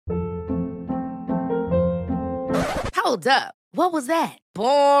Hold up. What was that?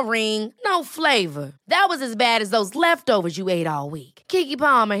 Boring. No flavor. That was as bad as those leftovers you ate all week. Keke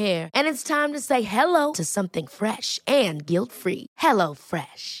Palmer here, and it's time to say hello to something fresh and guilt-free. Hello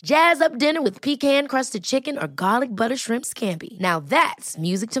Fresh. Jazz up dinner with pecan-crusted chicken or garlic butter shrimp scampi. Now that's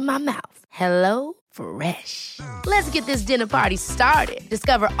music to my mouth. Hello Fresh. Let's get this dinner party started.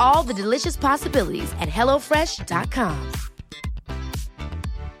 Discover all the delicious possibilities at hellofresh.com.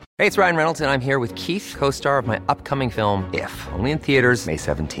 Hey, it's Ryan Reynolds, and I'm here with Keith, co-star of my upcoming film, If, only in theaters May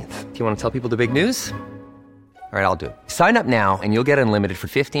 17th. Do you want to tell people the big news? All right, I'll do it. Sign up now and you'll get unlimited for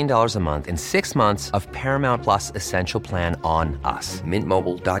 $15 a month and 6 months of Paramount Plus Essential Plan on us.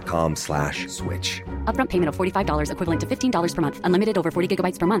 MintMobile.com/switch. Upfront payment of $45 equivalent to $15 per month. Unlimited over 40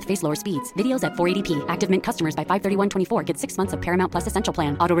 gigabytes per month. Face lower speeds. Videos at 480p. Active Mint customers by 531.24 get 6 months of Paramount Plus Essential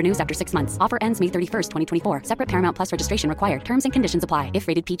Plan. Auto renews after 6 months. Offer ends May 31st, 2024. Separate Paramount Plus registration required. Terms and conditions apply if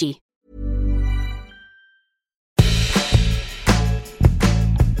rated PG.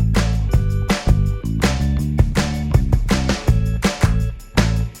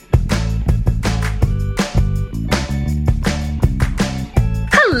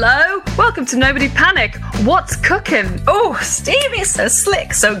 Hello, welcome to Nobody Panic. What's cooking? Oh, Stevie's so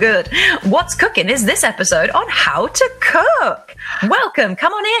slick, so good. What's cooking is this episode on how to cook. Welcome,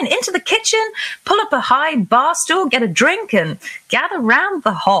 come on into the kitchen, pull up a high bar stool, get a drink and gather round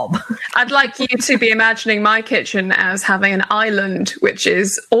the hob. I'd like you to be imagining my kitchen as having an island, which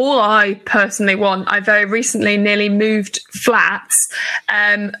is all I personally want. I very recently nearly moved flats,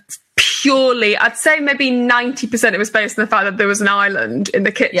 purely, I'd say maybe 90% it was based on the fact that there was an island in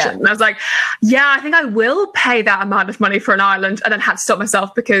the kitchen. Yeah. And I was like, yeah, I think I will pay that amount of money for an island, and then had to stop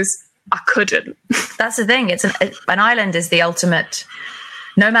myself because I couldn't. That's the thing. It's an island is the ultimate.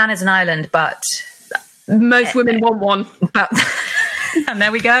 No man is an island, but most women want one. But and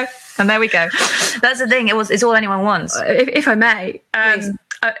there we go. That's the thing. It's all anyone wants. If I may,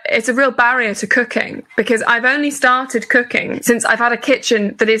 it's a real barrier to cooking because I've only started cooking since I've had a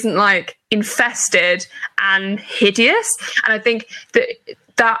kitchen that isn't like infested and hideous. And I think that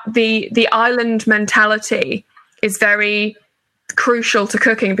the island mentality is very crucial to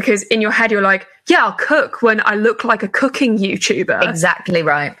cooking because in your head you're like, yeah, I'll cook when I look like a cooking YouTuber. Exactly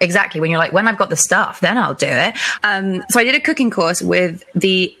right. Exactly. When you're like, when I've got the stuff, then I'll do it. So I did a cooking course with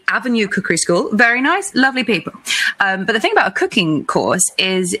the Avenue Cookery School. Very nice, lovely people. But the thing about a cooking course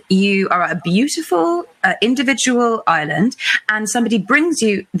is you are at a beautiful individual island and somebody brings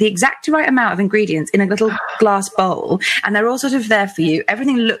you the exact right amount of ingredients in a little glass bowl and they're all sort of there for you.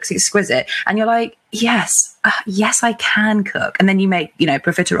 Everything looks exquisite. And you're like, yes, I can cook. And then you make,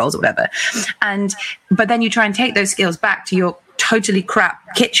 profiteroles or whatever. But then you try and take those skills back to your totally crap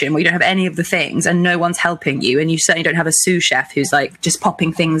kitchen where you don't have any of the things and no one's helping you. And you certainly don't have a sous chef who's like just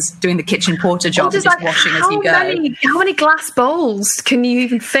popping things, doing the kitchen porter job and just washing as you go. How many glass bowls can you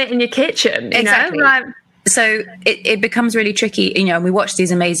even fit in your kitchen? Exactly. So it becomes really tricky, and we watch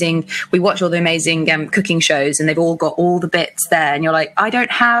all the amazing cooking shows and they've all got all the bits there. And you're like, I don't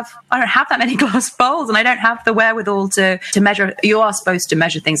have that many glass bowls and I don't have the wherewithal to measure. You are supposed to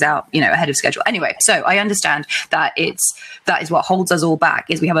measure things out, ahead of schedule. Anyway, so I understand that that is what holds us all back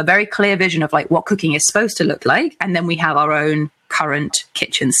is we have a very clear vision of like what cooking is supposed to look like. And then we have our own current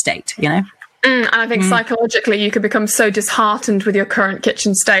kitchen state, And I think psychologically you could become so disheartened with your current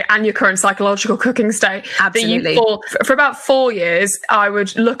kitchen state and your current psychological cooking state. Absolutely. For about 4 years, I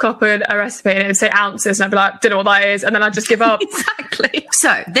would look up a recipe and it would say ounces and I'd be like, don't know what that is. And then I'd just give up. Exactly.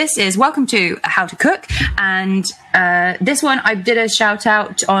 So this is welcome to How to Cook. And this one, I did a shout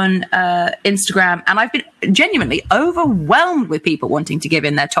out on Instagram and I've been genuinely overwhelmed with people wanting to give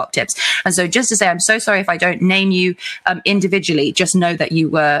in their top tips. And so just to say, I'm so sorry if I don't name you individually, just know that you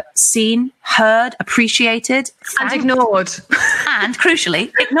were seen, heard, appreciated, and ignored, and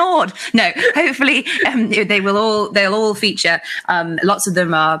crucially ignored. No, hopefully they'll all feature. Lots of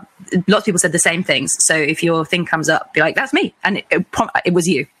people said the same things. So if your thing comes up, be like, "That's me," and it was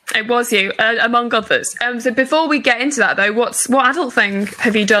you. It was you, among others. So before we get into that, though, what adult thing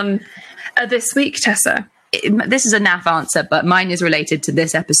have you done this week, Tessa? This is a naff answer, but mine is related to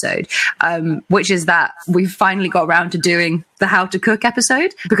this episode, which is that we've finally got around to doing the How to Cook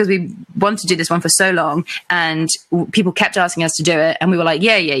episode because we wanted to do this one for so long and people kept asking us to do it. And we were like,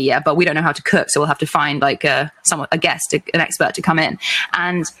 yeah, but we don't know how to cook. So we'll have to find like a guest, an expert to come in.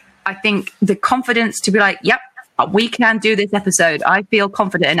 And I think the confidence to be like, yep, we can do this episode. I feel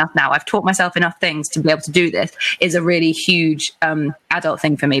confident enough now. I've taught myself enough things to be able to do this is a really huge adult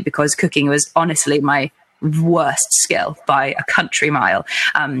thing for me because cooking was honestly my worst skill by a country mile.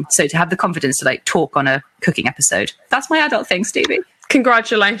 So to have the confidence to like talk on a cooking episode, that's my adult thing, Stevie.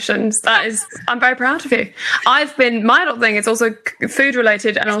 Congratulations. I'm very proud of you. My adult thing is also food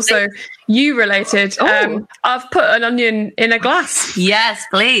related and also you related. I've put an onion in a glass. Yes,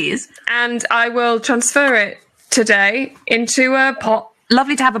 please. And I will transfer it today into a pot.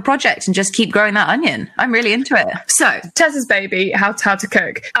 Lovely to have a project and just keep growing that onion. I'm really into it. So, Tessa's baby, how to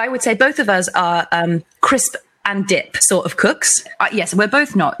cook. I would say both of us are crisp and dip sort of cooks. Yes, we're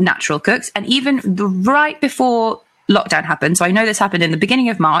both not natural cooks. And even right before lockdown happened, so I know this happened in the beginning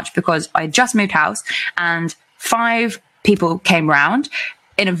of March because I just moved house and 5 people came round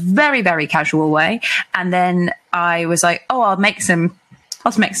in a very, very casual way. And then I was like, I'll make some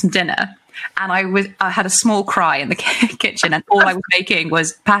dinner. And I had a small cry in the kitchen, and all I was making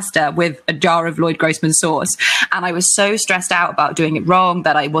was pasta with a jar of Lloyd Grossman sauce. And I was so stressed out about doing it wrong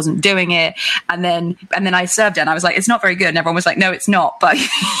that I wasn't doing it. And then I served it, and I was like, it's not very good. And everyone was like, no, it's not, but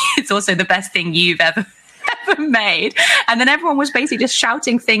it's also the best thing you've ever made. And then everyone was basically just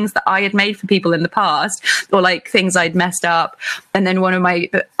shouting things that I had made for people in the past, or like things I'd messed up. And then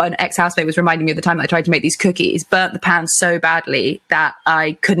an ex-housemate was reminding me of the time that I tried to make these cookies, burnt the pan so badly that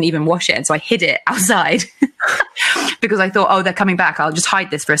I couldn't even wash it. And so I hid it outside because I thought, they're coming back, I'll just hide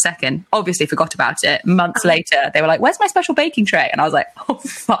this for a second. Obviously forgot about it. Months later, they were like, where's my special baking tray? And I was like, oh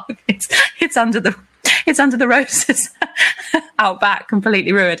fuck, it's under the roses out back,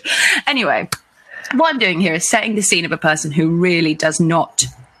 completely ruined. Anyway, what I'm doing here is setting the scene of a person who really does not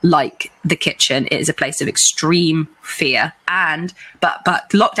like the kitchen. It is a place of extreme fear, but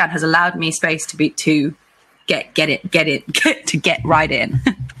lockdown has allowed me space to get right in.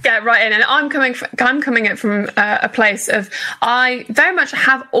 Get right in. And I'm coming at from a place of, I very much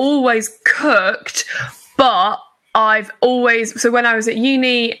have always cooked, but so when I was at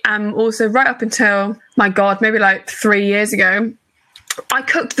uni, also right up until, my God, maybe like 3 years ago, I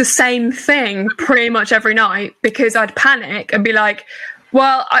cooked the same thing pretty much every night because I'd panic and be like,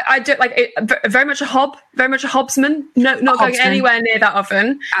 well, I do like it, very much a hobsman. No, not going anywhere near that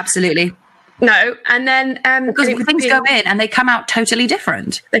oven. Absolutely. No. And then because things go in and they come out totally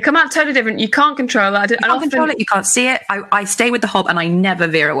different. You can't control it. Control it. You can't see it. I stay with the hob and I never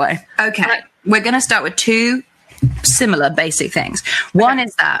veer away. Okay. We're going to start with 2 similar basic things. One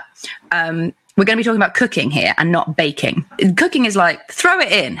is that we're going to be talking about cooking here and not baking. Cooking is like, throw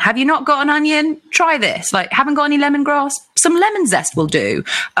it in. Have you not got an onion? Try this. Like, haven't got any lemongrass? Some lemon zest will do.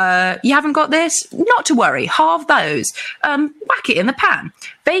 You haven't got this? Not to worry. Halve those. Whack it in the pan.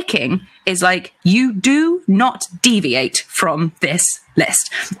 Baking is like, you do not deviate from this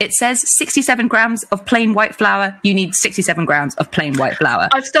list. It says 67 grams of plain white flour. You need 67 grams of plain white flour.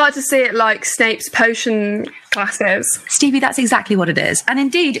 I've started to see it like Snape's potion classes. Stevie, that's exactly what it is. And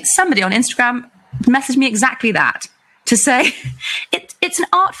indeed, somebody on Instagram messaged me exactly that to say it's an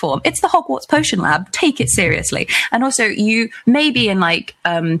art form. It's the Hogwarts Potion Lab. Take it seriously. And also, you maybe in like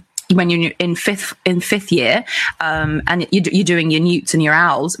when you're in fifth year and you're doing your newts and your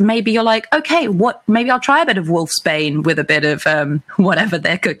owls, maybe you're like, okay, maybe I'll try a bit of wolfsbane with a bit of whatever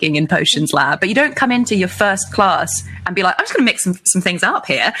they're cooking in Potions Lab. But you don't come into your first class and be like, I'm just going to mix some things up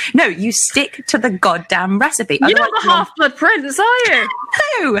here. No, you stick to the goddamn recipe. You're not the Half-Blood Prince, are you?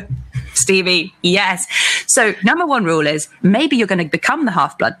 No. Stevie, yes. So number 1 rule is maybe you're going to become the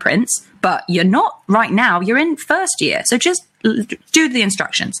Half-Blood Prince, but you're not right now. You're in first year. So just do the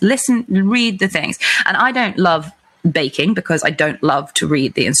instructions, listen, read the things. And I don't love baking because I don't love to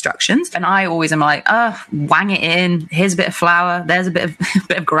read the instructions. And I always am like, wang it in. Here's a bit of flour. There's a bit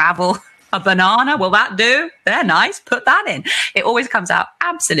of gravel. A banana, will that do? They're nice. Put that in. It always comes out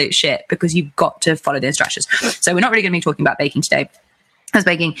absolute shit because you've got to follow the instructions. So we're not really going to be talking about baking today. As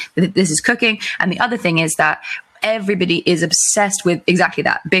baking, this is cooking. And the other thing is that everybody is obsessed with exactly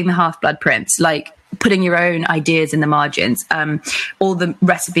that, being the Half-Blood Prince, like putting your own ideas in the margins, all the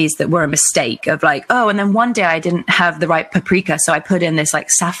recipes that were a mistake of like, and then one day I didn't have the right paprika, so I put in this like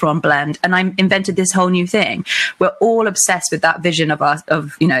saffron blend and I invented this whole new thing. We're all obsessed with that vision of us,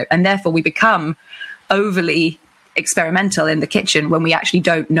 and therefore we become overly experimental in the kitchen when we actually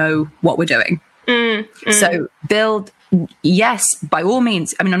don't know what we're doing. So yes, by all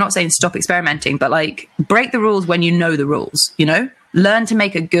means. I mean, I'm not saying stop experimenting, but like break the rules when you know the rules, learn to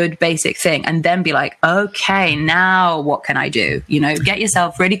make a good basic thing and then be like, okay, now what can I do? Get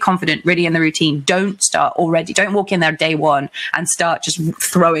yourself really confident, really in the routine. Don't walk in there day 1 and start just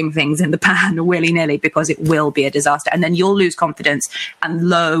throwing things in the pan willy nilly because it will be a disaster. And then you'll lose confidence and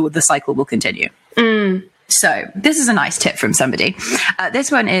the cycle will continue. So this is a nice tip from somebody. This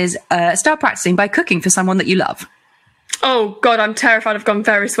one is start practicing by cooking for someone that you love. Oh God, I'm terrified. I've gone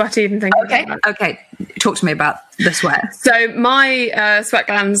very sweaty even thinking about that. Okay. Talk to me about the sweat. So my sweat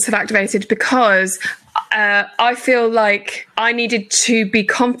glands have activated because I feel like I needed to be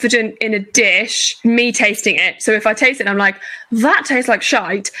confident in a dish, me tasting it. So if I taste it, I'm like, that tastes like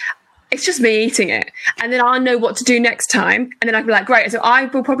shite. It's just me eating it. And then I'll know what to do next time. And then I'll be like, great. So I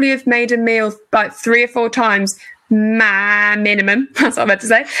will probably have made a meal like 3 or 4 times, minimum, that's what I meant to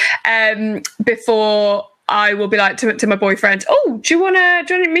say, before I will be like to my boyfriend, oh, do you want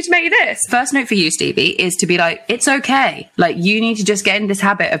me to make you this? First note for you, Stevie, is to be like, it's okay. Like, you need to just get in this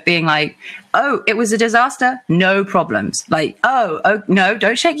habit of being like, oh, it was a disaster. No problems. Like, oh no,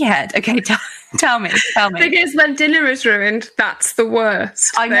 don't shake your head. Okay, tell me. Because when dinner is ruined, that's the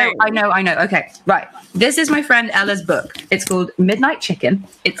worst. I know. Okay, right. This is my friend Ella's book. It's called Midnight Chicken.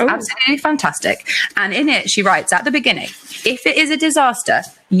 It's absolutely fantastic. And in it, she writes at the beginning, if it is a disaster,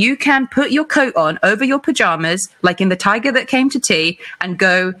 you can put your coat on over your pajamas, like in The Tiger That Came to Tea, and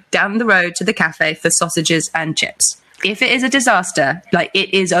go down the road to the cafe for sausages and chips. If it is a disaster, like,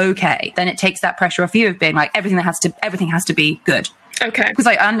 it is okay. Then it takes that pressure off you of being like, everything has to be good. Okay. Because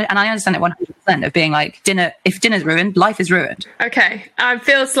I understand it 100% of being like, if dinner's ruined, life is ruined. Okay. I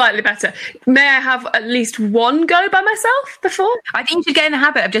feel slightly better. May I have at least one go by myself before? I think you should get in the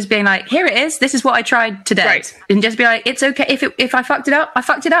habit of just being like, here it is. This is what I tried today. Right. And just be like, it's okay. If I fucked it up, I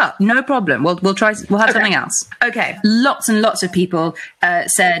fucked it up. No problem. We'll have something else. Okay. Lots and lots of people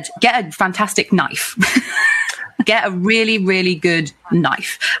said, get a fantastic knife. Get a really, really good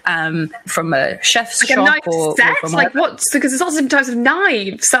knife from a chef's shop. A knife set? Or like what? Because there's lots of different types of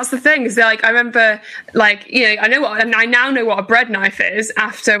knives. That's the thing. Is like, I remember, like, you know, I now know what a bread knife is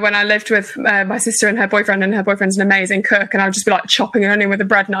after when I lived with my sister and her boyfriend's an amazing cook, and I'd just be like chopping an onion with a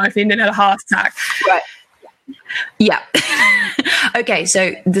bread knife, and had a heart attack. Right. Yeah. Okay,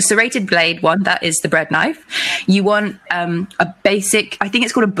 so the serrated blade one, that is the bread knife. You want a basic, I think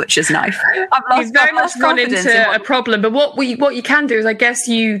it's called a butcher's knife. You've very much gone into a problem, but what you can do is, I guess,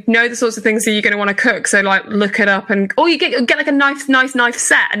 you know the sorts of things that you're going to want to cook, so like look it up, or you get like a nice knife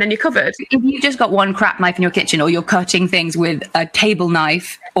set, and then you're covered. If you've just got one crap knife in your kitchen, or you're cutting things with a table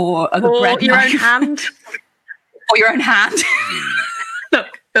knife or a bread your knife. Own hand. Or your own hand.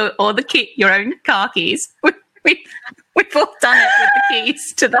 Look, or your own car keys. We've all done it with the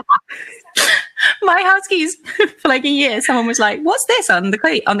keys to the house. My house keys for like a year. Someone was like, "What's this on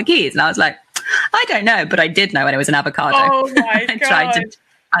the keys?" And I was like, "I don't know," but I did know when it was an avocado. Oh my I god! tried to.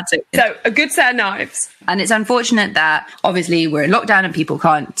 So a good set of knives. And it's unfortunate that obviously we're in lockdown and people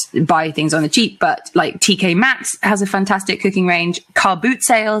can't buy things on the cheap, but like TK Maxx has a fantastic cooking range. Car boot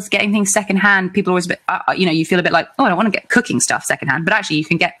sales, getting things secondhand. People are always a bit, you feel a bit like, oh, I don't want to get cooking stuff secondhand, but actually you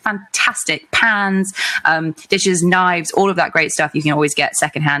can get fantastic pans, dishes, knives, all of that great stuff. You can always get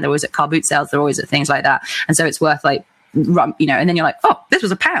secondhand. They're always at car boot sales. They're always at things like that. And so it's worth like, and then you're like, oh, this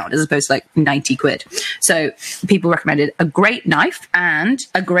was £1 as opposed to like 90 quid. So people recommended a great knife and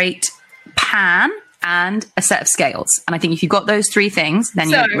a great pan and a set of scales. And I think if you've got those 3 things, then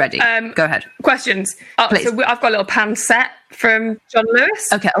you're ready. Go ahead. Questions. So I've got a little pan set from John Lewis.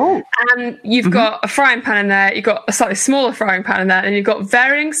 Okay. Oh. And you've got a frying pan in there. You've got a slightly smaller frying pan in there. And you've got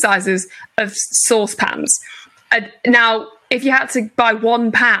varying sizes of saucepans. Now, if you had to buy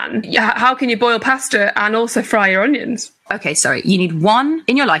one pan, how can you boil pasta and also fry your onions? Okay, sorry. You need one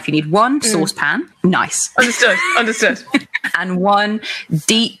in your life. You need one saucepan. Nice. Understood. And one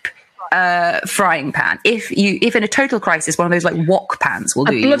deep frying pan. If in a total crisis, one of those like wok pans will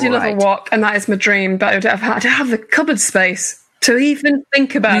do you. I bloody love a wok, and that is my dream. But I would have the cupboard space to even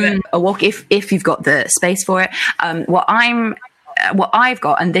think about it. A wok, if you've got the space for it. What I've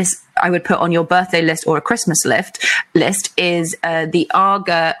got, and this I would put on your birthday list or a Christmas list, is the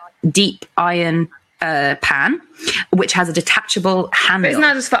Arga deep iron pan, which has a detachable handle. But isn't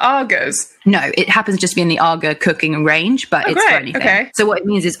that just for Argas? No, it happens just to be in the Arga cooking range, but it's for anything. Okay. So what it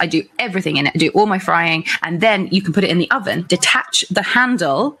means is I do everything in it. I do all my frying, and then you can put it in the oven, detach the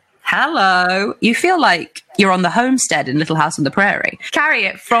handle. Hello. You feel like you're on the homestead in Little House on the Prairie. Carry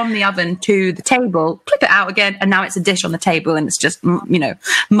it from the oven to the table, flip it out again, and now it's a dish on the table, and it's just,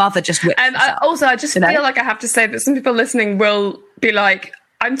 mother just whipped it up. Also, I just feel like I have to say that some people listening will be like,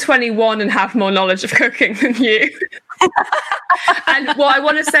 I'm 21 and have more knowledge of cooking than you. And what I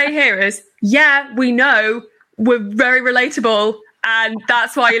want to say here is, yeah, we know we're very relatable, and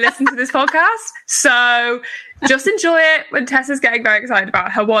that's why you listen to this podcast. So just enjoy it when Tessa's getting very excited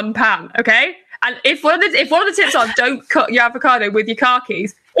about her one pan, okay? And if one of the tips are don't cut your avocado with your car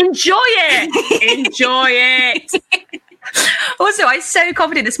keys, enjoy it. Enjoy it. Also, I was so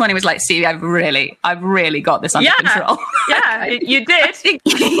confident this morning. Was like, see, I've really got this under control. Yeah, you did.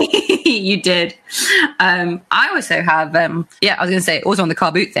 You did. I also have, I was going to say, also on the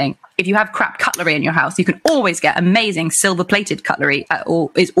car boot thing, if you have crap cutlery in your house, you can always get amazing silver-plated cutlery.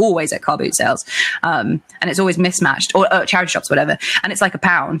 Is always at car boot sales, and it's always mismatched, or charity shops, whatever. And it's like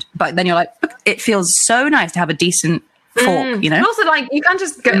 £1, but then you're like, it feels so nice to have a decent fork, you know. And also, like, you can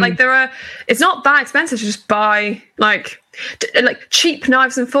just go, like, it's not that expensive to just buy like cheap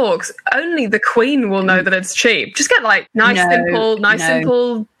knives and forks. Only the Queen will know that it's cheap. Just get like simple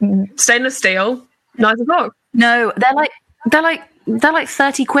stainless steel knives and forks. No, they're like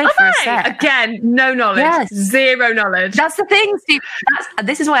 30 quid for a set. Again, no knowledge. Yes. Zero knowledge. That's the thing, Steve.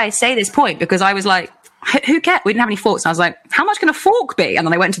 This is why I say this point, because I was like, who cares? We didn't have any forks. And I was like, how much can a fork be? And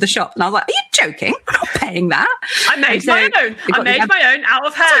then I went to the shop and I was like, are you joking? I'm not paying that. I made my own. I made my own out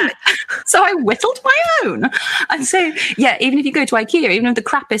of hair. So I whittled my own. And so, yeah, even if you go to IKEA, even if the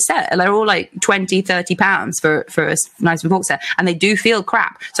crap is set, they're all like £20-30 for a nice fork set. And they do feel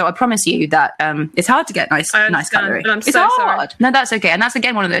crap. So I promise you that it's hard to get nice cutlery. I'm it's so hard. Sorry. No, that's okay. And that's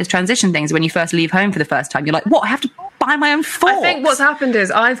again one of those transition things when you first leave home for the first time. You're like, what? I have to buy my own forks. I think what's happened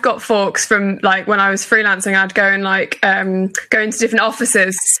is I've got forks from like when I was freelancing. I'd go and like go into different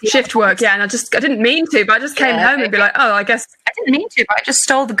offices, shift work, and I didn't mean to, but I just came home and be like, oh, I guess I didn't mean to, but I just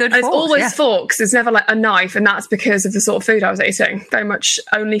stole the good forks. It's always forks. It's never like a knife, and that's because of the sort of food I was eating. Very much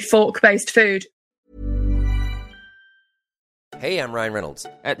only fork-based food. Hey, I'm Ryan Reynolds.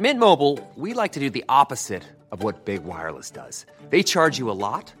 At Mint Mobile, we like to do the opposite of what Big Wireless does. They charge you a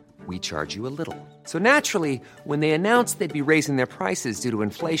lot. We charge you a little. So naturally, when they announced they'd be raising their prices due to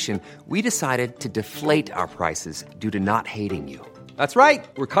inflation, we decided to deflate our prices due to not hating you. That's right.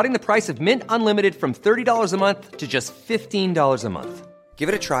 We're cutting the price of Mint Unlimited from $30 a month to just $15 a month. Give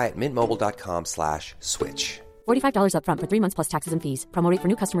it a try at mintmobile.com/switch. $45 up front for 3 months plus taxes and fees. Promo rate for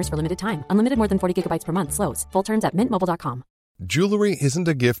new customers for limited time. Unlimited more than 40 gigabytes per month. Slows full terms at mintmobile.com. Jewelry isn't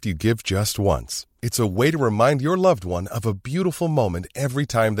a gift you give just once. It's a way to remind your loved one of a beautiful moment every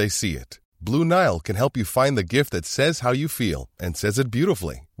time they see it. Blue Nile can help you find the gift that says how you feel and says it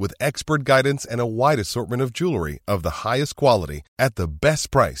beautifully, with expert guidance and a wide assortment of jewelry of the highest quality at the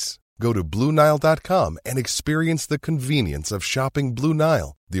best price. Go to BlueNile.com and experience the convenience of shopping Blue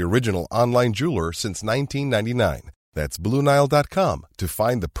Nile, the original online jeweler since 1999. That's BlueNile.com to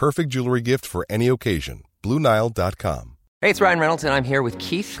find the perfect jewelry gift for any occasion. BlueNile.com. Hey, it's Ryan Reynolds, and I'm here with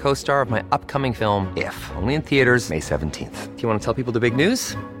Keith, co-star of my upcoming film, If, only in theaters May 17th. Do you want to tell people the big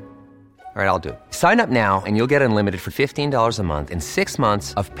news? All right, I'll do it. Sign up now and you'll get unlimited for $15 a month and 6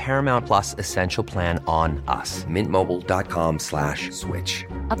 months of Paramount Plus Essential Plan on us. MintMobile.com/switch.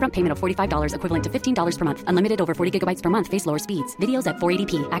 Upfront payment of $45 equivalent to $15 per month. Unlimited over 40 gigabytes per month. Face lower speeds. Videos at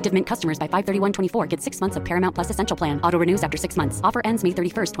 480p. Active Mint customers by 531.24 get 6 months of Paramount Plus Essential Plan. Auto renews after 6 months. Offer ends May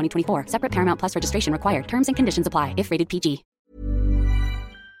 31st, 2024. Separate Paramount Plus registration required. Terms and conditions apply if rated PG.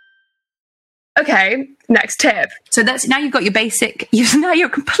 Okay, next tip. So that's now you've got your basic. Now you're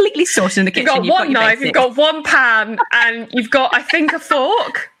completely sorted in the kitchen. You've got one knife, you've got one pan, and you've got, I think, a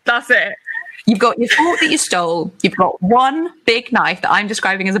fork. That's it. You've got your fork that you stole. You've got one big knife that I'm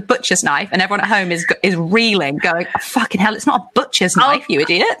describing as a butcher's knife, and everyone at home is reeling, going, oh, "Fucking hell! It's not a butcher's knife, you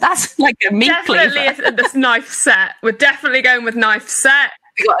idiot. That's like a meat cleaver." Definitely this knife set. We're definitely going with knife set.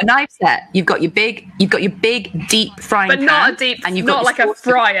 You've got a knife set. You've got your big deep frying pan, but not a deep, and you've not got like a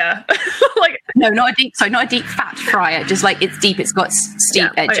fryer. No, not a deep fat fryer. Just like it's deep. It's got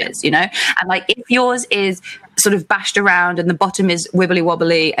steep edges, you know. And like if yours is sort of bashed around and the bottom is wibbly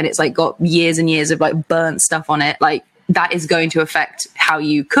wobbly and it's like got years and years of like burnt stuff on it, like that is going to affect how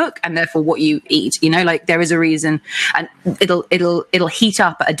you cook and therefore what you eat. You know, like there is a reason, and it'll heat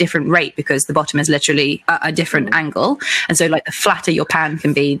up at a different rate because the bottom is literally at a different angle. And so like the flatter your pan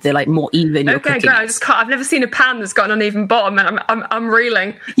can be, the like more even your cooking. Okay, great. I've never seen a pan that's got an uneven bottom, and I'm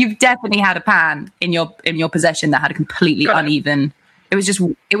reeling. You've definitely had a pan in your possession that had a completely uneven. It was just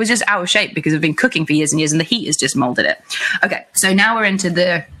out of shape because I've been cooking for years and years, and the heat has just molded it. Okay, so now we're into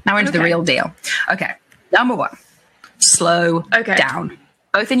the real deal. Okay, number one. Slow down,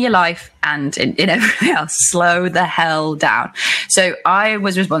 both in your life and in everything else. Slow the hell down. So I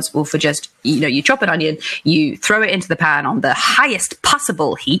was responsible for just, you chop an onion, you throw it into the pan on the highest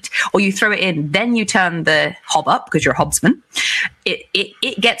possible heat, or you throw it in, then you turn the hob up because you're a hobsman.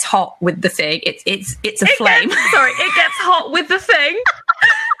 It gets hot with the thing. It's a flame. It gets hot with the thing.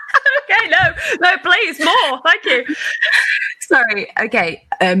 Okay, no, please, more. Thank you. Sorry. Okay.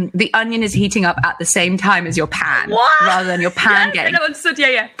 the onion is heating up at the same time as your pan, rather than your pan getting. Understood.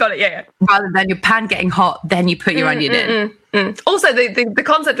 Yeah, got it. Rather than your pan getting hot, then you put your onion in. Also, the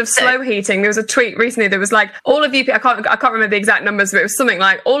concept of slow heating. There was a tweet recently that was like, all of you. I can't remember the exact numbers, but it was something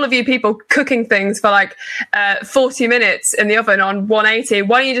like, all of you people cooking things for like 40 minutes in the oven on 180.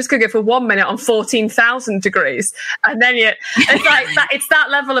 Why don't you just cook it for 1 minute on 14,000 degrees? And then it's like that. It's that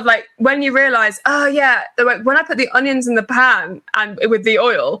level of like when you realize, oh yeah, when I put the onions in the pan and with the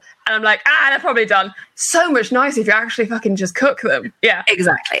oil, and I'm like, they're probably done. So much nicer if you actually fucking just cook them. Yeah,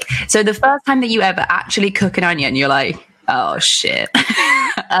 exactly. So the first time that you ever actually cook an onion, you're like, oh shit.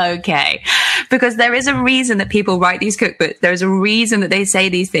 Okay. Because there is a reason that people write these cookbooks. There's a reason that they say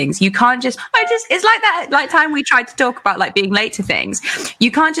these things. You can't just, it's like that, like time we tried to talk about like being late to things.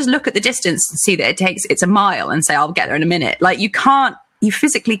 You can't just look at the distance and see that it's a mile and say, I'll get there in a minute. Like you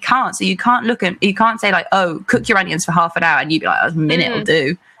physically can't. So you can't say like, oh, cook your onions for half an hour and you'd be like, a minute will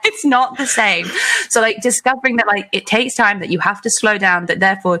do. It's not the same. So like discovering that like it takes time, that you have to slow down, that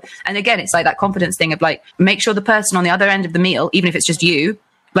therefore, and again, it's like that confidence thing of like, make sure the person on the other end of the meal, even if it's just you,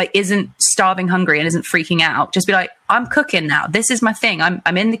 like isn't starving hungry and isn't freaking out. Just be like, I'm cooking now. This is my thing.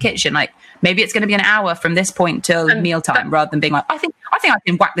 I'm in the kitchen. Like maybe it's going to be an hour from this point till mealtime, rather than being like, I think I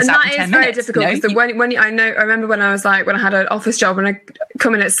can whack this out in 10 minutes. That is very difficult because when I remember when I was like, when I had an office job and I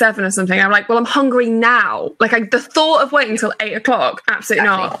come in at 7 or something, I'm like, well, I'm hungry now. Like the thought of waiting until 8 o'clock, absolutely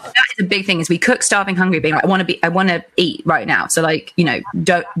not. That is a big thing. Is we cook starving hungry, being like, I want to eat right now. So like,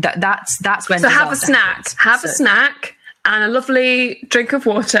 that's when. So have a snack and a lovely drink of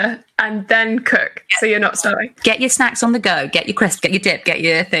water, and then cook, so you're not starving. Get your snacks on the go. Get your crisp. Get your dip. Get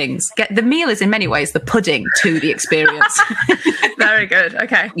your things. The meal is in many ways the pudding to the experience. Very good.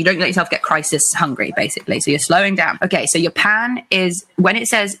 Okay. You don't let yourself get crisis hungry, basically. So you're slowing down. Okay. So your pan is when it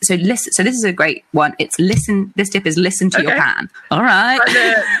says so. Listen. So this is a great one. It's listen. This tip is listen to your pan. All right.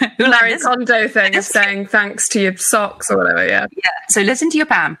 Like the Marie Kondo thing of saying thanks to your socks or whatever. Yeah. Yeah. So listen to your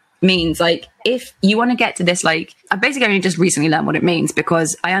pan means like if you want to get to this, like I basically only just recently learned what it means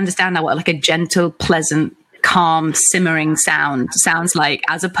because I understand now what like a gentle, pleasant, calm, simmering sound sounds like,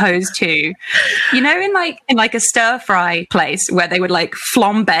 as opposed to, in like a stir fry place where they would like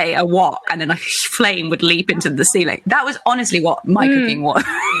flambe a wok and then a flame would leap into the ceiling. That was honestly what my cooking was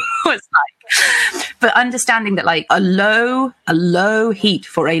like. But understanding that like a low heat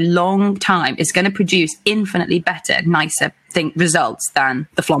for a long time is going to produce infinitely better, nicer results than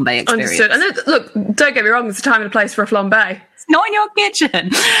the flambe experience. Understood. And look, don't get me wrong, there's a time and a place for a flambe. It's not in your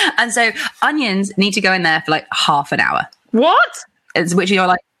kitchen. And so onions need to go in there for like half an hour. What? Which you're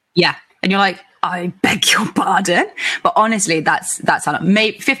like, yeah. And you're like, I beg your pardon. But honestly, that's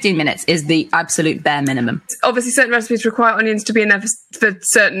maybe 15 minutes is the absolute bare minimum. Obviously, certain recipes require onions to be in there for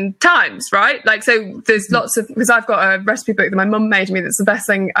certain times, right? Like, so there's lots of, because I've got a recipe book that my mum made me that's the best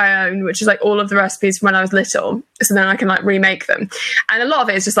thing I own, which is like all of the recipes from when I was little. So then I can like remake them. And a lot of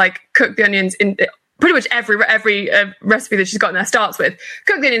it is just like cook the onions in pretty much every recipe that she's got in there starts with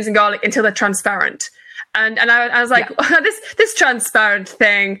cook the onions and garlic until they're transparent. And I was like, this transparent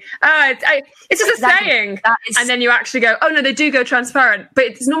thing, it's just a saying. And then you actually go, oh no, they do go transparent. But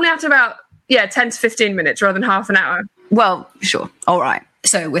it's normally after about 10 to 15 minutes rather than half an hour. Well, sure. All right.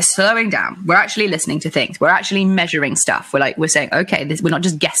 So we're slowing down. We're actually listening to things. We're actually measuring stuff. We're saying, okay, we're not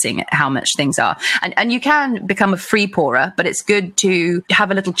just guessing at how much things are. And you can become a free pourer, but it's good to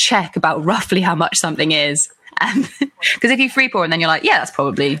have a little check about roughly how much something is. Because if you free pour and then you're like, yeah, that's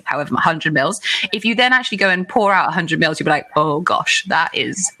probably however 100 mils. If you then actually go and pour out 100 mils, you'll be like, oh gosh, that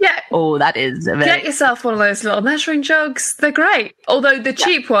is a very... Get yourself one of those little measuring jugs. They're great. Although the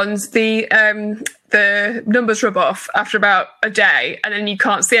cheap ones, the numbers rub off after about a day and then you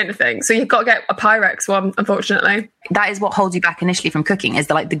can't see anything. So you've got to get a Pyrex one, unfortunately. That is what holds you back initially from cooking, is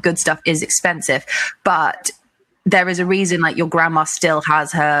that the good stuff is expensive, but there is a reason your grandma still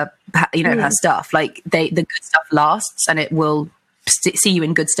has her her stuff. The good stuff lasts and it will see you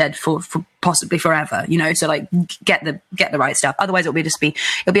in good stead for possibly forever, so get the right stuff. Otherwise it'll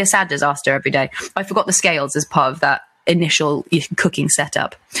be a sad disaster every day. I forgot the scales as part of that initial cooking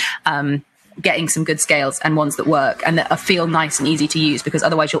setup. Getting some good scales and ones that work and that feel nice and easy to use, because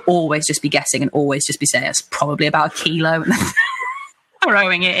otherwise you'll always just be guessing and always just be saying it's probably about a kilo and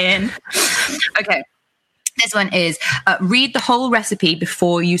throwing it in. Okay. This one is read the whole recipe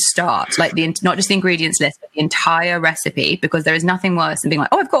before you start, not just the ingredients list, but the entire recipe, because there is nothing worse than being like,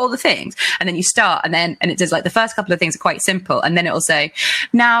 oh, I've got all the things. And then you start and it says the first couple of things are quite simple. And then it will say,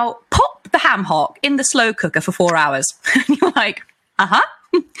 now pop the ham hock in the slow cooker for 4 hours. And you're like, uh-huh.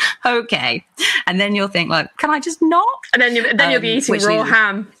 Okay. And then you'll think like, can I just not? And then you'll be eating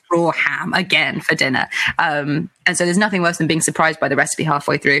raw ham again for dinner. And so there's nothing worse than being surprised by the recipe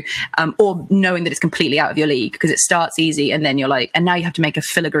halfway through, or knowing that it's completely out of your league, because it starts easy and then you're like, and now you have to make a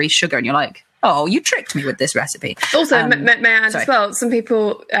filigree sugar and you're like, oh, you tricked me with this recipe. Also, may I add as well, some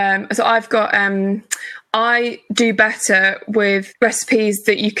people, so I've got, I do better with recipes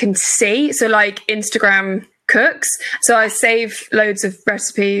that you can see. So like Instagram cooks. So I save loads of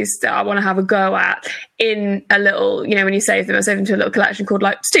recipes that I want to have a go at in a little, you know, when you save them, I save them to a little collection called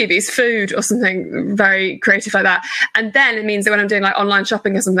like Stevie's Food or something very creative like that. And then it means that when I'm doing like online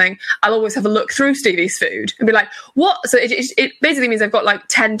shopping or something, I'll always have a look through Stevie's Food and be like, what? So it basically means I've got like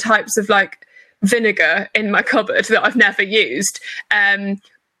 10 types of like vinegar in my cupboard that I've never used.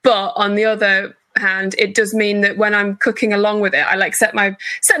 But on the other hand, it does mean that when I'm cooking along with it, I like set my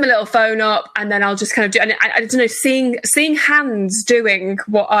little phone up, and then I'll just kind of do. And I don't know, seeing hands doing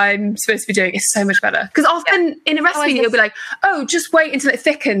what I'm supposed to be doing is so much better. Because often in a recipe, you'll be like, "Oh, just wait until it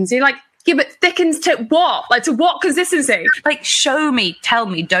thickens." And you're like, "Yeah, but thickens to what? Like to what consistency?" Like, show me, tell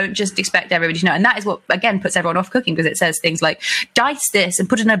me. Don't just expect everybody to know. And that is what again puts everyone off cooking, because it says things like dice this and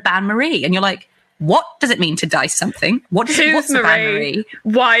put it in a bain marie, and you're like, what does it mean to dice something? What's a bain marie?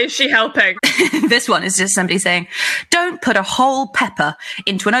 Why is she helping? This one is just somebody saying, don't put a whole pepper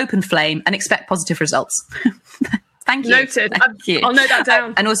into an open flame and expect positive results. Thank you. Noted. Thank you. I'll note that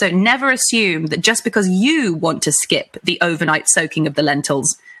down. And also, never assume that just because you want to skip the overnight soaking of the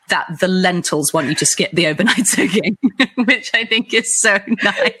lentils, that the lentils want you to skip the overnight soaking, which I think is so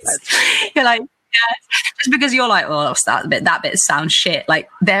nice. You're like, yes. Just because you're like, oh, that bit sounds shit. Like,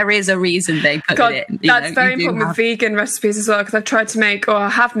 there is a reason they put it in. That's very important with vegan recipes as well, because I've tried to make, or I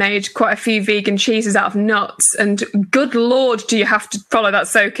have made, quite a few vegan cheeses out of nuts. And good Lord, do you have to follow that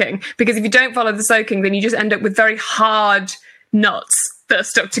soaking? Because if you don't follow the soaking, then you just end up with very hard nuts that are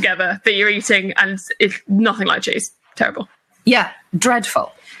stuck together that you're eating, and it's nothing like cheese. Terrible. Yeah,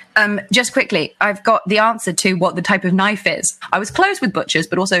 dreadful. Just quickly, I've got the answer to what the type of knife is. I was close with butchers,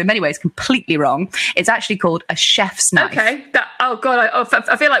 but also in many ways completely wrong. It's actually called a chef's knife. Okay. Oh, God,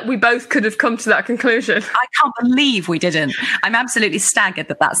 I feel like we both could have come to that conclusion. I can't believe we didn't. I'm absolutely staggered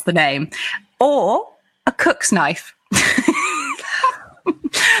that that's the name. Or a cook's knife.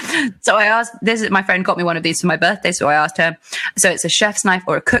 So I asked, my friend got me one of these for my birthday, so I asked her. So it's a chef's knife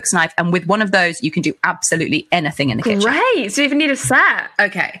or a cook's knife, and with one of those, you can do absolutely anything in the kitchen. Great. So you even need a set.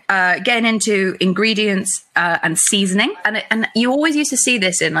 Okay. Getting into ingredients and seasoning, and you always used to see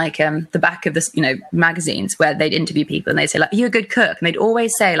this in like the back of the magazines where they'd interview people and they'd say like, "You're a good cook," and they'd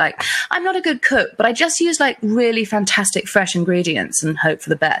always say like, "I'm not a good cook, but I just use like really fantastic fresh ingredients and hope for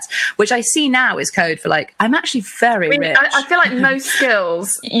the best," which I see now is code for like, I'm actually very rich. I feel like most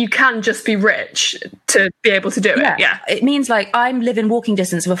skills you can just be rich to be able to do it. Yeah. It means like I'm living walking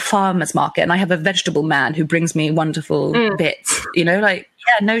distance of a farmer's market and I have a vegetable man who brings me wonderful bits, like,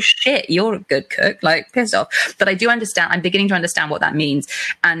 yeah, no shit, you're a good cook, like piss off. But I do understand, I'm beginning to understand what that means.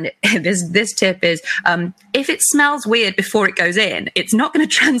 And this tip is, if it smells weird before it goes in, it's not going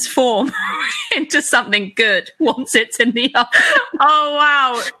to transform into something good once it's in the oven. Oh,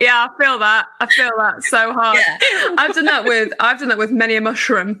 wow. Yeah, I feel that so hard. Yeah. I've done that with many a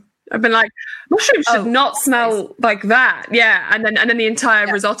mushroom. I've been like, mushrooms should not smell like that. Yeah. And then the entire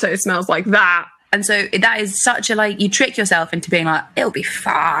risotto smells like that. And so that is such a, like, you trick yourself into being like, it'll be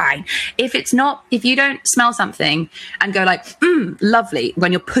fine. If you don't smell something and go like, lovely,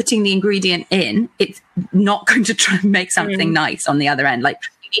 when you're putting the ingredient in, it's not going to try and make something nice on the other end. Like,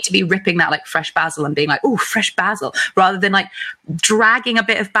 you need to be ripping that like fresh basil and being like, oh, fresh basil, rather than like dragging a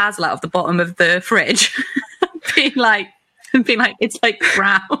bit of basil out of the bottom of the fridge, being like, it's like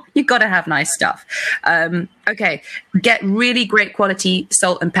brown. You've got to have nice stuff. Okay. Get really great quality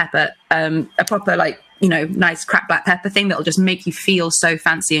salt and pepper, a proper nice cracked black pepper thing that'll just make you feel so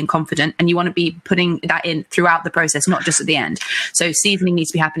fancy and confident. And you want to be putting that in throughout the process, not just at the end. So seasoning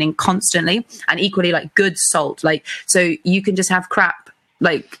needs to be happening constantly, and equally like good salt. Like, so you can just have crap,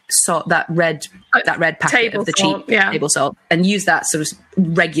 like salt, that red packet of the cheap table salt, and use that sort of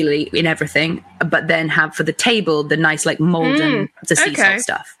regularly in everything, but then have for the table the nice like Maldon sea salt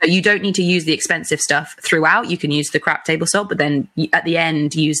stuff. But you don't need to use the expensive stuff throughout. You can use the crap table salt, but then at the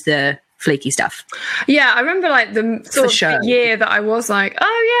end use the flaky stuff. Yeah, I remember like the sort of year that I was like,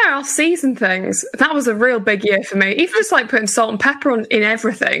 oh yeah, I'll season things. That was a real big year for me. Even just like putting salt and pepper in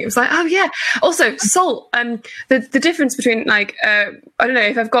everything. It was like, oh yeah. Also salt. The difference between like I don't know,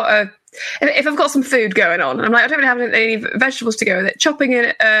 if I've got some food going on and I'm like, I don't really have any vegetables to go with it, chopping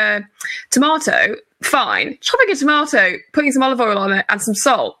in tomato, fine. Chopping a tomato, putting some olive oil on it and some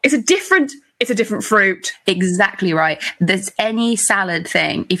salt, it's a different it's a different fruit. Exactly right. There's any salad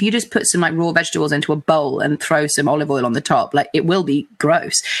thing. If you just put some like raw vegetables into a bowl and throw some olive oil on the top, like it will be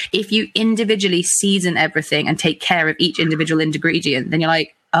gross. If you individually season everything and take care of each individual ingredient, then you're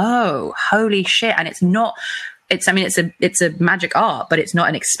like, oh, holy shit. And it's a magic art, but it's not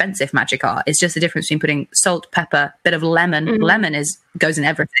an expensive magic art. It's just the difference between putting salt, pepper, bit of lemon. Mm-hmm. Lemon goes in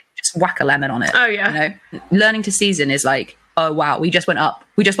everything. Just whack a lemon on it. Oh yeah. Learning to season is like, oh wow, we just went up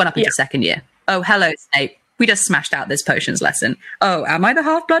into second year. Oh, hello, Snape. We just smashed out this potions lesson. Oh, am I the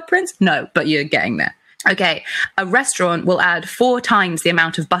Half-Blood Prince? No, but you're getting there. Okay, a restaurant will add 4 times the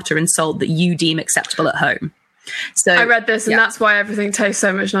amount of butter and salt that you deem acceptable at home. So I read this, and that's why everything tastes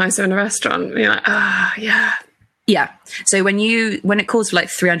so much nicer in a restaurant. You're like, yeah. Yeah. So when it calls for like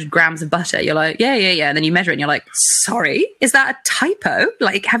 300 grams of butter, you're like, yeah. And then you measure it and you're like, sorry, is that a typo?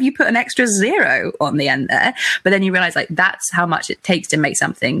 Like, have you put an extra 0 on the end there? But then you realize like that's how much it takes to make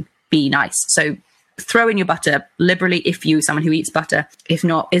something be nice. So throw in your butter liberally if you're someone who eats butter. If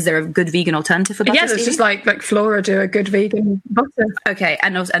not, is there a good vegan alternative for butter? Yeah, there's just like Flora do a good vegan butter. Okay,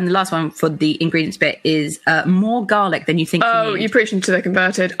 and the last one for the ingredients bit is more garlic than you think. Oh, you're preaching to the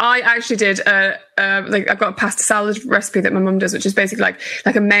converted. I actually did I've got a pasta salad recipe that my mum does, which is basically like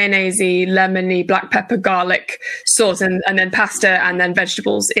a mayonnaisey, lemony, black pepper, garlic sauce, and then pasta and then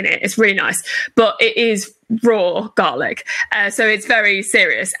vegetables in it. It's really nice, but it is raw garlic, so it's very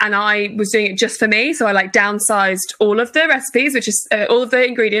serious. And I was doing it just for me, so I like downsized all of the recipes, which is all of the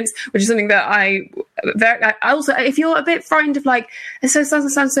ingredients, which is something that I also, if you're a bit frightened of like, it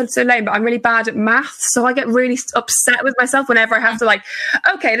sounds so lame, but I'm really bad at math, so I get really upset with myself whenever I have to like,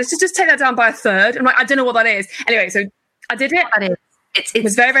 okay, let's just take that down by a third. I'm like, I don't know what that is. Anyway, so I did it. I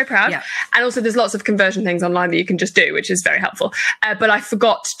was very, very proud. Yeah. And also there's lots of conversion things online that you can just do, which is very helpful. But I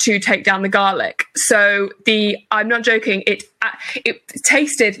forgot to take down the garlic. So I'm not joking, it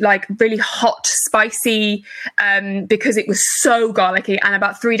tasted like really hot, spicy, because it was so garlicky. And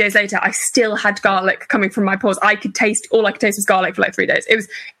about 3 days later, I still had garlic coming from my pores. All I could taste was garlic for like 3 days. It was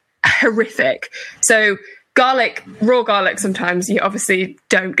horrific. So garlic, raw garlic, sometimes you obviously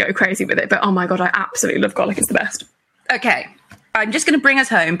don't go crazy with it. But oh my God, I absolutely love garlic. It's the best. Okay. I'm just going to bring us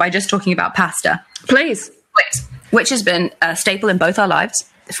home by just talking about pasta. Please. Which has been a staple in both our lives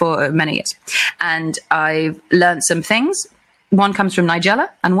for many years. And I've learned some things. One comes from Nigella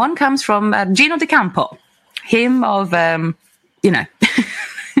and one comes from Gino De Campo. Him of, the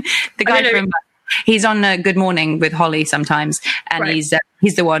guy from... He's on Good Morning with Holly sometimes. And right.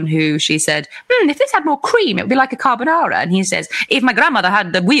 He's the one who she said, if this had more cream, it would be like a carbonara. And he says, if my grandmother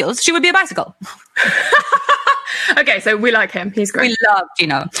had the wheels, she would be a bicycle. Okay, so we like him. He's great. We love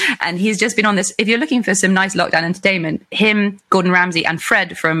Gino. And he's just been on this. If you're looking for some nice lockdown entertainment, him, Gordon Ramsay, and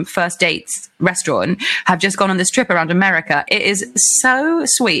Fred from First Dates restaurant have just gone on this trip around America. It is so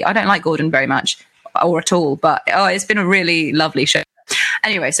sweet. I don't like Gordon very much or at all, but it's been a really lovely show.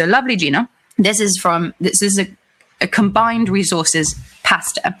 Anyway, so lovely Gino. This is a combined resources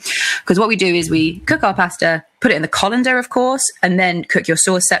pasta, because what we do is we cook our pasta, put it in the colander, of course, and then cook your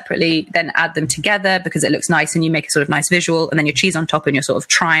sauce separately, then add them together because it looks nice and you make a sort of nice visual, and then your cheese on top and your sort of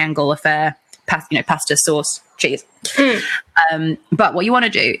triangle affair, pasta, sauce, cheese. But what you want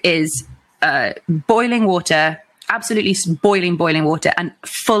to do is boiling water, absolutely boiling water, and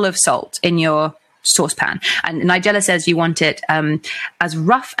full of salt in your saucepan. And Nigella says you want it as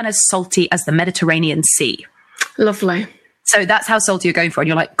rough and as salty as the Mediterranean Sea. Lovely. So that's how salty you're going for. And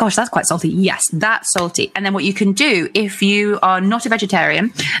you're like, gosh, that's quite salty. Yes, that's salty. And then what you can do, if you are not a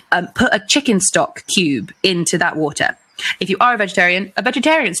vegetarian, put a chicken stock cube into that water. If you are a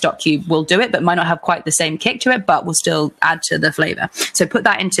vegetarian stock cube will do it, but might not have quite the same kick to it, but will still add to the flavor. So put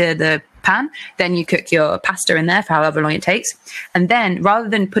that into the pan. Then you cook your pasta in there for however long it takes. And then rather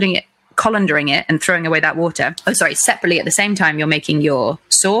than colandering it and throwing away that water, separately at the same time you're making your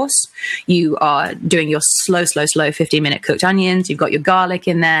sauce, you are doing your slow 15-minute cooked onions, you've got your garlic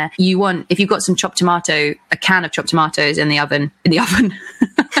in there. If you've got some a can of chopped tomatoes in the oven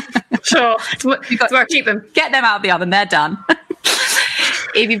sure, that's where I keep them. Get them out of the oven, they're done.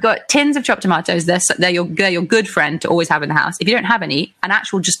 If you've got tins of chopped tomatoes, they're your good friend to always have in the house. If you don't have any, an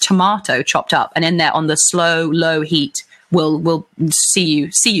actual just tomato chopped up and in there on the slow low heat will see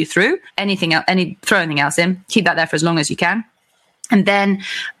you through. Throw anything else in. Keep that there for as long as you can, and then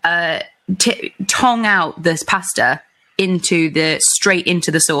tong out this pasta straight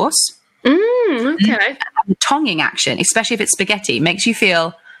into the sauce. Okay. The tonging action, especially if it's spaghetti, makes you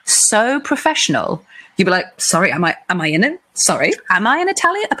feel so professional. You'd be like, sorry, am I in it? Sorry, am I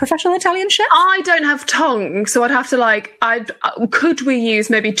a professional Italian chef? I don't have tongs, so I'd have to could we use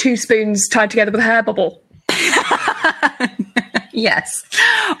maybe 2 spoons tied together with a hair bubble? Yes.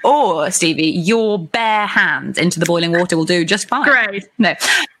 Or, Stevie, your bare hands into the boiling water will do just fine. Great. No.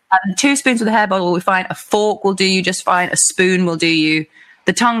 2 spoons with a hair bottle will be fine. A fork will do you just fine. A spoon will do you.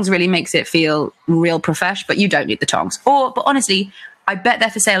 The tongs really makes it feel real profesh, but you don't need the tongs. But honestly, I bet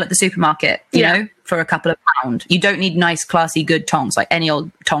they're for sale at the supermarket, you know, for a couple of £1. You don't need nice, classy, good tongs. Like any old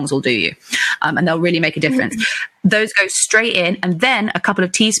tongs will do you. And they'll really make a difference. Those go straight in, and then a couple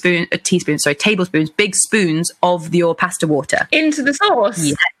of tablespoons, big spoons of your pasta water. Into the sauce?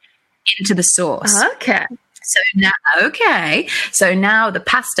 Yeah, into the sauce. Okay. So now the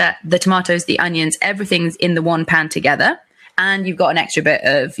pasta, the tomatoes, the onions, everything's in the one pan together. And you've got an extra bit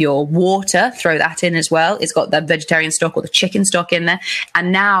of your water, throw that in as well. It's got the vegetarian stock or the chicken stock in there.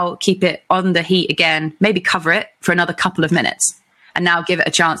 And now keep it on the heat again, maybe cover it for another couple of minutes. And now give it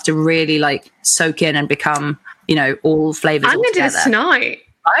a chance to really like soak in and become, you know, all flavors. I'm going to do this tonight.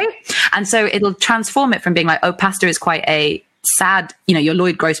 Right? And so it'll transform it from being like, oh, pasta is quite a sad, you know, your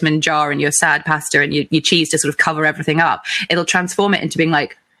Lloyd Grossman jar and your sad pasta and your cheese to sort of cover everything up. It'll transform it into being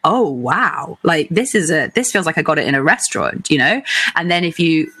like, oh, wow, like this feels like I got it in a restaurant, you know? And then if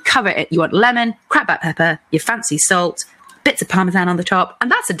you cover it, you want lemon, cracked black pepper, your fancy salt, bits of Parmesan on the top, and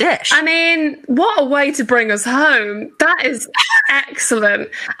that's a dish. I mean, what a way to bring us home. That is excellent.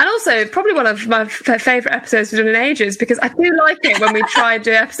 And also, probably one of my favourite episodes we've done in ages, because I do like it when we try to do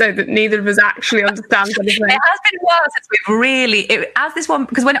an episode that neither of us actually understands anything. It has been a while since we've really, as this one,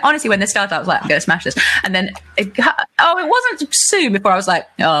 because when this started, I was like, I'm going to smash this. And then, it wasn't soon before I was like,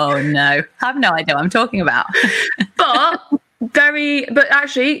 oh no, I have no idea what I'm talking about. But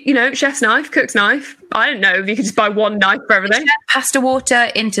actually, you know, chef's knife, cook's knife. I don't know if you could just buy one knife for everything. Pasta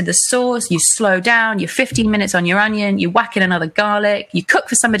water into the sauce. You slow down. You're 15 minutes on your onion. You whack in another garlic. You cook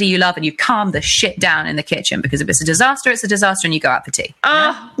for somebody you love, and you calm the shit down in the kitchen, because if it's a disaster, it's a disaster, and you go out for tea.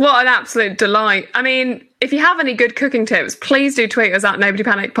 Oh, what an absolute delight. I mean, if you have any good cooking tips, please do tweet us at Nobody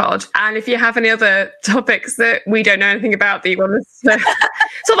Panic Pod. And if you have any other topics that we don't know anything about that you want us to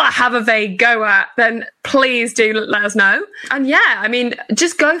sort of have a vague go at, then please do let us know. And yeah, I mean,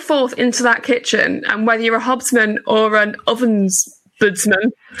 just go forth into that kitchen, and whether you're a hobsman or an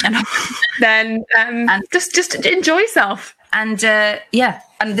ovensbudsman, then just enjoy yourself. And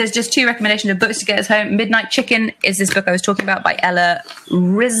and there's just 2 recommendations of books to get us home. Midnight Chicken is this book I was talking about by Ella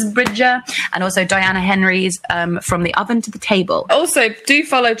Risbridger, and also Diana Henry's From the Oven to the Table. Also, do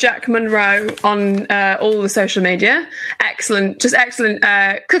follow Jack Monroe on all the social media. Excellent.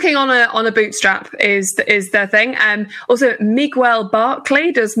 Cooking on a bootstrap is their thing. Also, Miguel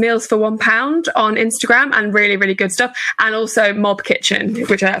Barkley does Meals for £1 on Instagram, and really, really good stuff. And also Mob Kitchen,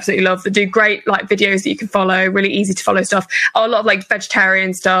 which I absolutely love. They do great like videos that you can follow, really easy to follow stuff. A lot of like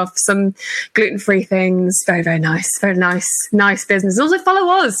vegetarian stuff, some gluten-free things. Very, very nice. Very nice business. Also follow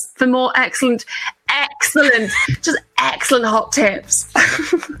us for more excellent hot tips.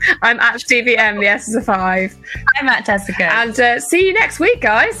 I'm at Stevie M, the S is a 5. I'm at Tessica. And see you next week,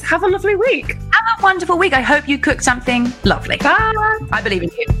 guys. Have a lovely week. Have a wonderful week. I hope you cook something lovely. Bye. I believe in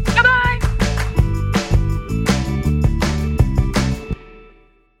you. Bye-bye.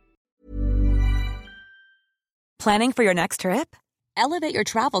 Planning for your next trip? Elevate your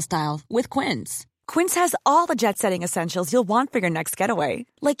travel style with Quince. Quince has all the jet-setting essentials you'll want for your next getaway,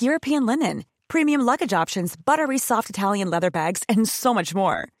 like European linen, premium luggage options, buttery soft Italian leather bags, and so much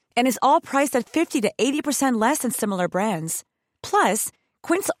more. And is all priced at 50 to 80% less than similar brands. Plus,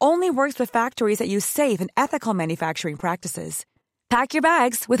 Quince only works with factories that use safe and ethical manufacturing practices. Pack your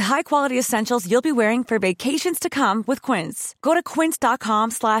bags with high-quality essentials you'll be wearing for vacations to come with Quince. Go to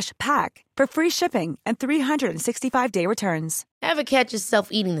quince.com/pack for free shipping and 365-day returns. Ever catch yourself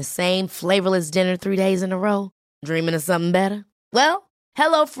eating the same flavorless dinner 3 days in a row? Dreaming of something better? Well,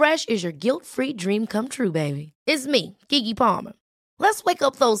 HelloFresh is your guilt-free dream come true, baby. It's me, Keke Palmer. Let's wake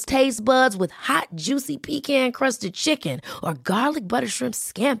up those taste buds with hot, juicy pecan-crusted chicken or garlic butter shrimp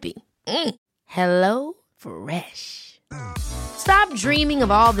scampi. Hello Fresh. Stop dreaming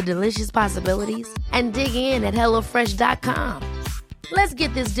of all the delicious possibilities and dig in at HelloFresh.com. Let's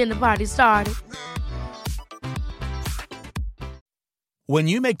get this dinner party started. When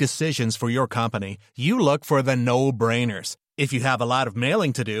you make decisions for your company, you look for the no-brainers. If you have a lot of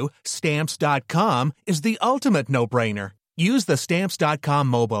mailing to do, Stamps.com is the ultimate no-brainer. Use the Stamps.com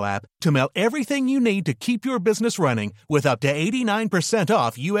mobile app to mail everything you need to keep your business running with up to 89%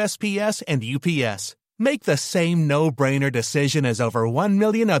 off USPS and UPS. Make the same no-brainer decision as over 1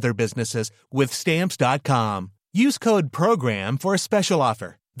 million other businesses with Stamps.com. Use code PROGRAM for a special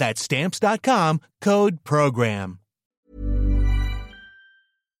offer. That's Stamps.com, code PROGRAM.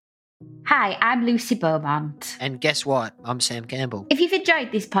 Hi, I'm Lucy Beaumont. And guess what? I'm Sam Campbell. If you've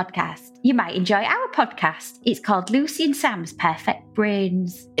enjoyed this podcast, you might enjoy our podcast. It's called Lucy and Sam's Perfect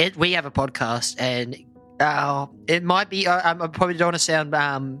Brains. We have a podcast, and it might be, I probably don't want to sound,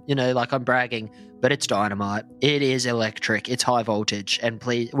 like I'm bragging, but it's dynamite. It is electric. It's high voltage. And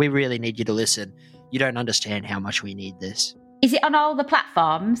please, we really need you to listen. You don't understand how much we need this. Is it on all the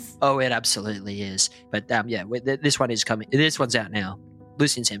platforms? Oh, it absolutely is. But this one is coming. This one's out now.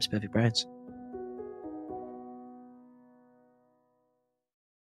 Lucy and Sam's Perfect Brains.